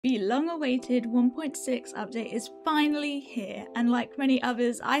The long-awaited 1.6 update is finally here, and like many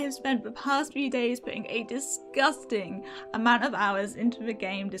others, I have spent the past few days putting a disgusting amount of hours into the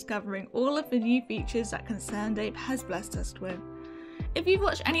game discovering all of the new features that Stardew has blessed us with. If you've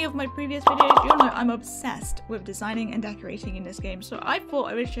watched any of my previous videos, you'll know I'm obsessed with designing and decorating in this game, so I thought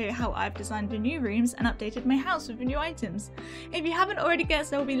I would show you how I've designed the new rooms and updated my house with the new items. If you haven't already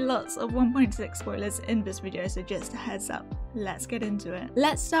guessed, there will be lots of 1.6 spoilers in this video, so just a heads up. Let's get into it.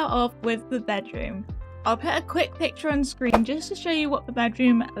 Let's start off with the bedroom. I'll put a quick picture on screen just to show you what the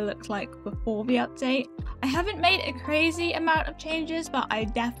bedroom looked like before the update. I haven't made a crazy amount of changes, but I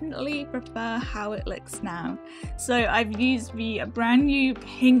definitely prefer how it looks now. So I've used the brand new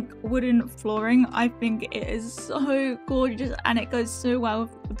pink wooden flooring. I think it is so gorgeous and it goes so well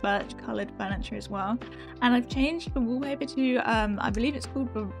with the birch coloured furniture as well. And I've changed the wallpaper to, I believe it's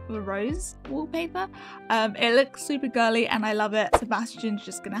called the rose wallpaper. It looks super girly and I love it. Sebastian's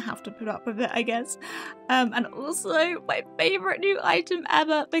just gonna have to put up with it, I guess. And also my favourite new item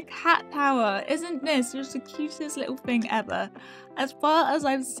ever, the cat tower. Isn't this just the cutest little thing ever? As far as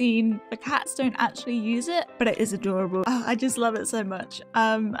I've seen, the cats don't actually use it, but it is adorable. Oh, I just love it so much.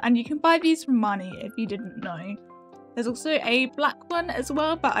 And you can buy these from Money if you didn't know. There's also a black one as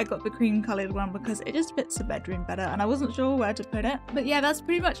well, but I got the cream coloured one because it just fits the bedroom better and I wasn't sure where to put it. But yeah, that's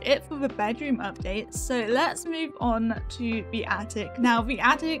pretty much it for the bedroom update. So let's move on to the attic. Now the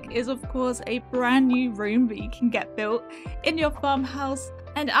attic is of course a brand new room that you can get built in your farmhouse.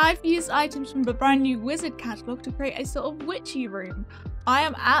 And I've used items from the brand new wizard catalogue to create a sort of witchy room. I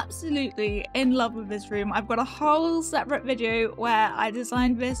am absolutely in love with this room. I've got a whole separate video where I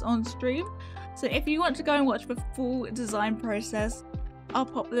designed this on stream. So if you want to go and watch the full design process, I'll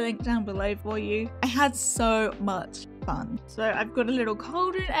pop the link down below for you. I had so much fun. So I've got a little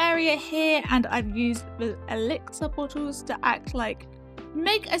cauldron area here and I've used the elixir bottles to act like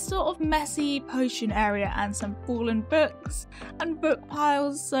make a sort of messy potion area and some fallen books and book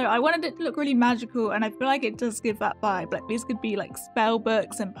piles. So I wanted it to look really magical and I feel like it does give that vibe. Like these could be like spell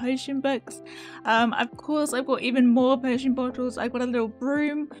books and potion books. Of course I've got even more potion bottles. I've got a little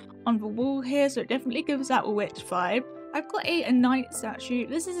broom on the wall here, so it definitely gives that witch vibe. I've got a knight statue.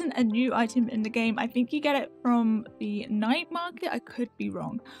 This isn't a new item in the game. I think you get it from the night market. I could be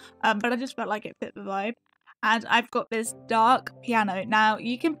wrong, but I just felt like it fit the vibe. And I've got this dark piano. Now,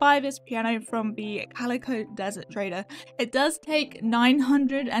 you can buy this piano from the Calico Desert Trader. It does take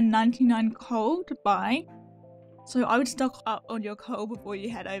 999 coal to buy, so I would stock up on your coal before you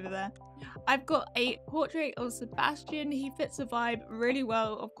head over there. I've got a portrait of Sebastian. He fits the vibe really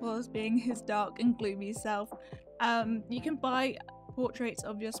well, of course, being his dark and gloomy self. You can buy portraits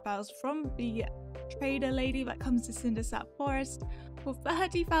of your spouse from the trader lady that comes to Cindersap Forest for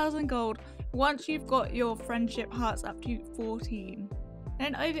 30,000 gold once you've got your friendship hearts up to 14.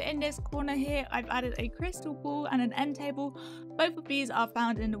 And over in this corner here, I've added a crystal ball and an end table. Both of these are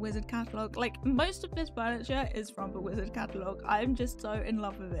found in the wizard catalogue. Like, most of this furniture is from the wizard catalogue. I'm just so in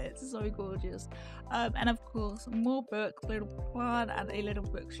love with it. It's so gorgeous. And of course, more books, a little plant and a little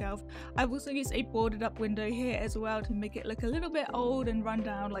bookshelf. I've also used a boarded up window here as well to make it look a little bit old and run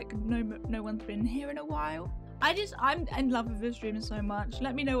down, like no one's been here in a while. I'm in love with this room so much.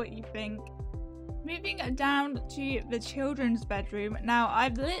 Let me know what you think. Moving down to the children's bedroom. Now I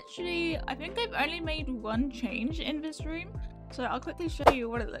think I've only made one change in this room, so I'll quickly show you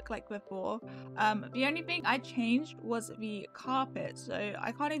what it looked like before. The only thing I changed was the carpet, so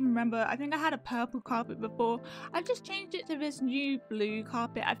I can't even remember. I think I had a purple carpet before. I've just changed it to this new blue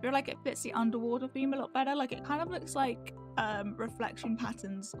carpet. I feel like it fits the underwater theme a lot better. Like, it kind of looks like reflection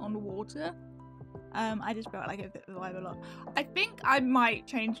patterns on the water. I just felt like it fit the vibe a lot. I think I might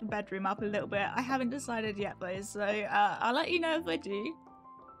change the bedroom up a little bit. I haven't decided yet though, so I'll let you know if I do.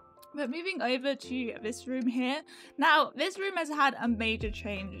 But moving over to this room here. Now, this room has had a major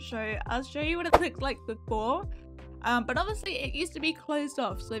change, so I'll show you what it looked like before. But obviously it used to be closed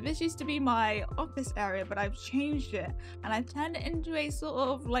off, so this used to be my office area, but I've changed it and I've turned it into a sort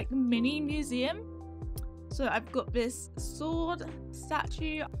of like mini museum. So I've got this sword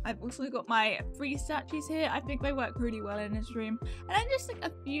statue. I've also got my 3 statues here. I think they work really well in this room. And then just like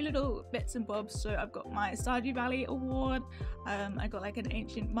a few little bits and bobs. So I've got my Stardew Valley award. I got like an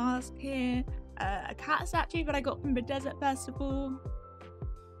ancient mask here. A cat statue that I got from the Desert Festival.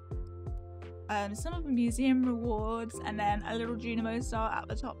 Some of the museum rewards. And then a little Junimo star at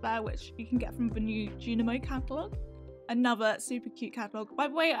the top there, which you can get from the new Junimo catalogue. Another super cute catalogue. By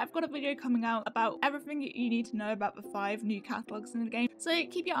the way, I've got a video coming out about everything you need to know about the 5 new catalogues in the game, so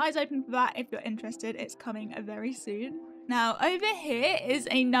keep your eyes open for that if you're interested. It's coming very soon. Now over here is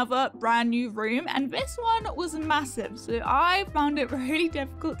another brand new room, and this one was massive, so I found it really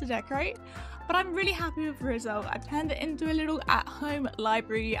difficult to decorate, but I'm really happy with the result. I've turned it into a little at-home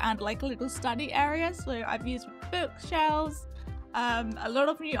library and like a little study area, so I've used bookshelves, a lot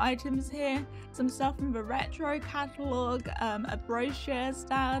of new items here, some stuff from the retro catalogue, a brochure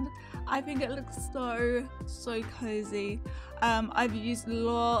stand. I think it looks so cozy. I've used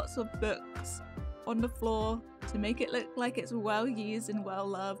lots of books on the floor to make it look like it's well used and well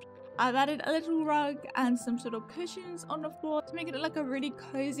loved. I've added a little rug and some sort of cushions on the floor to make it look like a really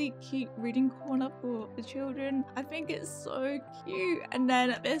cozy, cute reading corner for the children. I think it's so cute. And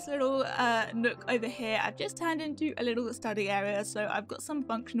then this little nook over here, I've just turned into a little study area. So I've got some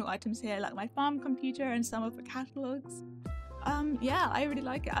functional items here, like my farm computer and some of the catalogs. Yeah, I really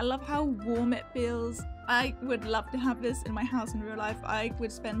like it. I love how warm it feels. I would love to have this in my house in real life. I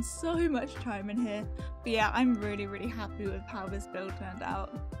would spend so much time in here. But yeah, I'm really happy with how this build turned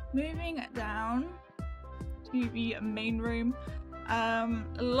out. Moving down to the main room.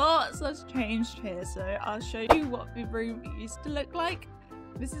 Lots has changed here, so I'll show you what the room used to look like.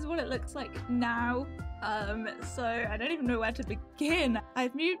 This is what it looks like now. So I don't even know where to begin.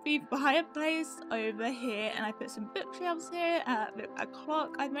 I've moved the fireplace over here and I put some bookshelves here, a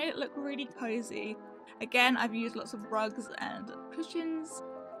clock. I've made it look really cozy. Again, I've used lots of rugs and cushions.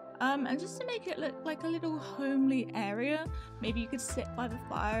 And just to make it look like a little homely area. Maybe you could sit by the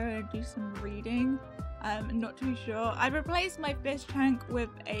fire and do some reading. I'm not too sure. I replaced my fish tank with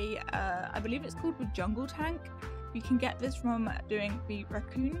a, I believe it's called the jungle tank. You can get this from doing the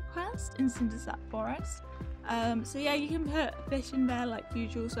raccoon quest in Cindersap Forest. So yeah, you can put fish in there like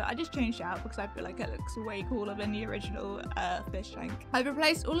usual. So I just changed it out because I feel like it looks way cooler than the original fish tank. I've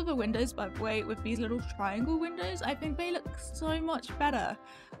replaced all of the windows, by the way, with these little triangle windows. I think they look so much better.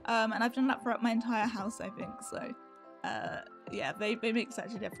 And I've done that throughout my entire house, I think. So yeah, they make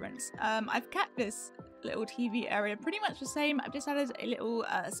such a difference. I've kept this little TV area pretty much the same. I've just added a little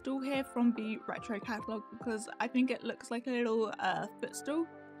stool here from the retro catalogue because I think it looks like a little footstool,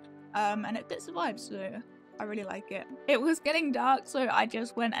 and it fits the vibe, so I really like it. It was getting dark, so I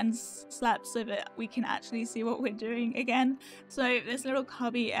just went and slept so that we can actually see what we're doing again. So this little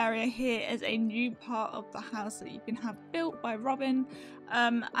cubby area here is a new part of the house that you can have built by Robin.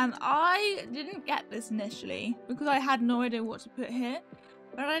 And I didn't get this initially because I had no idea what to put here.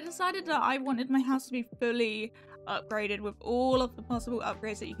 But I decided that I wanted my house to be fully upgraded with all of the possible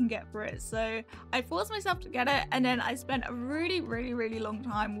upgrades that you can get for it. So I forced myself to get it, and then I spent a really long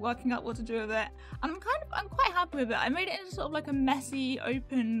time working out what to do with it. And I'm quite happy with it. I made it into sort of like a messy,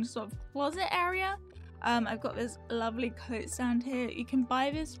 open sort of closet area. I've got this lovely coat stand here. You can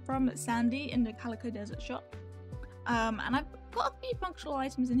buy this from Sandy in the Calico Desert shop. And I've got a few functional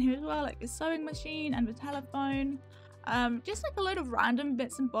items in here as well, like the sewing machine and the telephone. Just like a load of random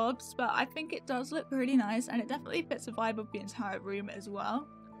bits and bobs, but I think it does look really nice and it definitely fits the vibe of the entire room as well.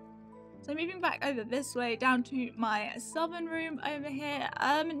 So moving back over this way down to my southern room over here,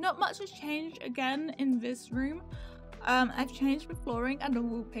 not much has changed again in this room. I've changed the flooring and the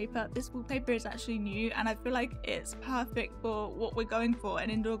wallpaper. This wallpaper is actually new and I feel like it's perfect for what we're going for,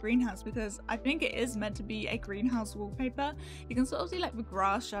 an indoor greenhouse, because I think it is meant to be a greenhouse wallpaper. You can sort of see like the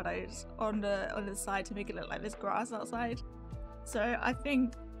grass shadows on the side to make it look like there's grass outside. So I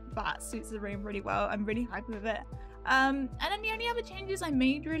think that suits the room really well. I'm really happy with it. And then the only other changes I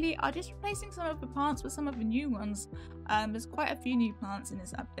made really are just replacing some of the plants with some of the new ones. There's quite a few new plants in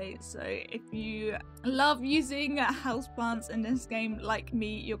this update, so if you love using house plants in this game like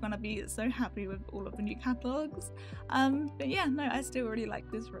me, you're gonna be so happy with all of the new catalogs. But yeah, no, I still really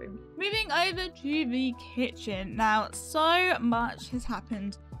like this room. Moving over to the kitchen. Now, so much has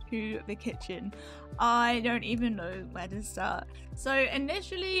happened to the kitchen. I don't even know where to start. So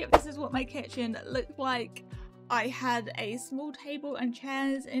initially, this is what my kitchen looked like. I had a small table and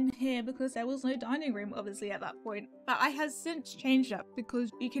chairs in here because there was no dining room obviously at that point, but I have since changed that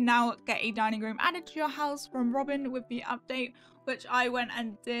because you can now get a dining room added to your house from Robin with the update, which I went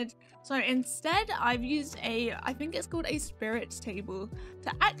and did. So instead I've used I think it's called a spirit table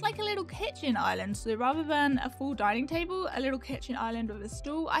to act like a little kitchen island. So rather than a full dining table, a little kitchen island with a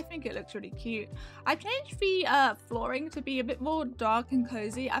stool. I think it looks really cute. I changed the flooring to be a bit more dark and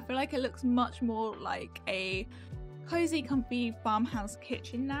cozy. I feel like it looks much more like a cozy, comfy farmhouse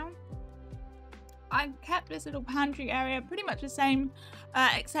kitchen now. I've kept this little pantry area pretty much the same,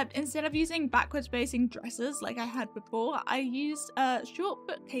 except instead of using backwards facing dressers like I had before, I used short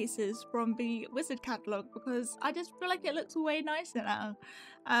bookcases from the Wizard catalogue because I just feel like it looks way nicer now.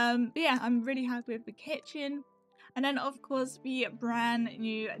 But yeah, I'm really happy with the kitchen. And then of course the brand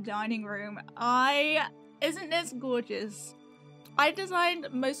new dining room. I Isn't this gorgeous? I designed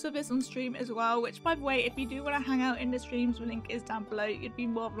most of this on stream as well, which by the way, if you do want to hang out in the streams, the link is down below. You'd be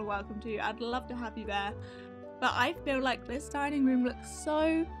more than welcome to. I'd love to have you there. But I feel like this dining room looks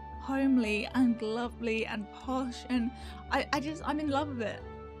so homely and lovely and posh, and I'm in love with it.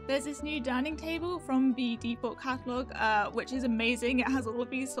 There's this new dining table from the default catalogue, which is amazing. It has all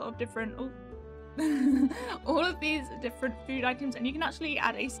of these sort of different all of these different food items, and you can actually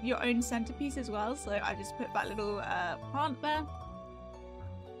add your own centerpiece as well. So I just put that little plant there.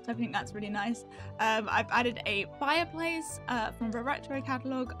 So I think that's really nice. I've added a fireplace from the retro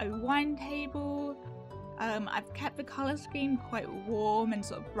catalogue, a wine table. I've kept the colour scheme quite warm and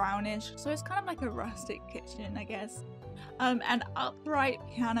sort of brownish, so it's kind of like a rustic kitchen, I guess. An upright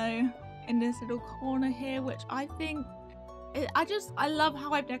piano in this little corner here, which I think I love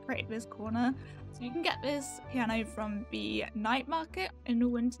how I've decorated this corner. So you can get this piano from the night market in the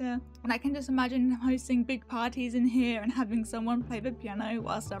winter, and I can just imagine hosting big parties in here and having someone play the piano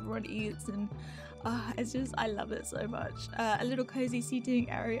whilst everyone eats, and it's just, I love it so much. A little cozy seating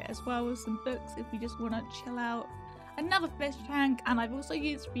area as well with some books if you just want to chill out. Another fish tank, and I've also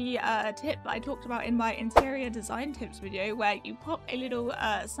used the tip that I talked about in my interior design tips video, where you pop a little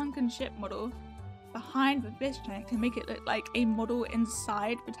sunken ship model behind the fish tank to make it look like a model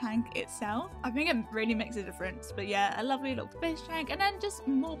inside the tank itself. I think it really makes a difference. But yeah, a lovely little fish tank, and then just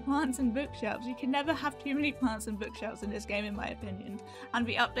more plants and bookshelves. You can never have too many plants and bookshelves in this game, in my opinion, and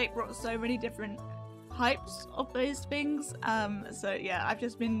the update brought so many different types of those things. So yeah, I've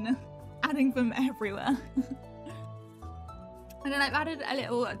just been adding them everywhere. And then I've added a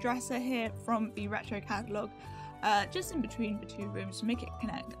little dresser here from the retro catalogue, just in between the two rooms to make it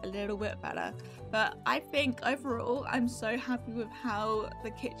connect a little bit better. But I think overall I'm so happy with how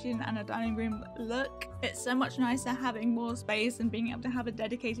the kitchen and the dining room look. It's so much nicer having more space and being able to have a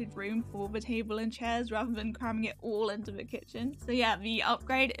dedicated room for the table and chairs rather than cramming it all into the kitchen. So yeah, the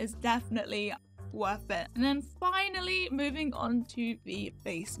upgrade is definitely worth it. And then finally moving on to the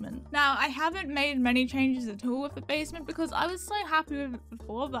basement. Now I haven't made many changes at all with the basement because I was so happy with it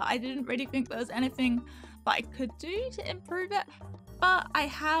before that I didn't really think there was anything that I could do to improve it. But I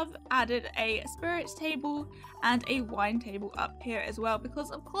have added a spirits table and a wine table up here as well,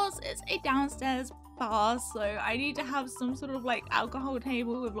 because of course it's a downstairs bar, so I need to have some sort of like alcohol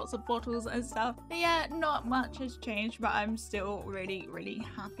table with lots of bottles and stuff. But yeah, not much has changed, but I'm still really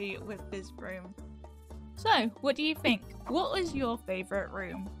happy with this room. So what do you think? What was your favourite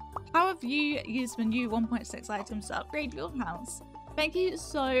room? How have you used the new 1.6 items to upgrade your house? Thank you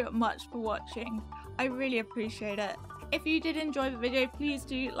so much for watching. I really appreciate it. If you did enjoy the video, please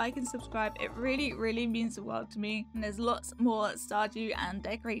do like and subscribe. It really means the world to me. And there's lots more Stardew and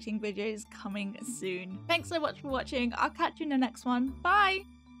decorating videos coming soon. Thanks so much for watching. I'll catch you in the next one. Bye!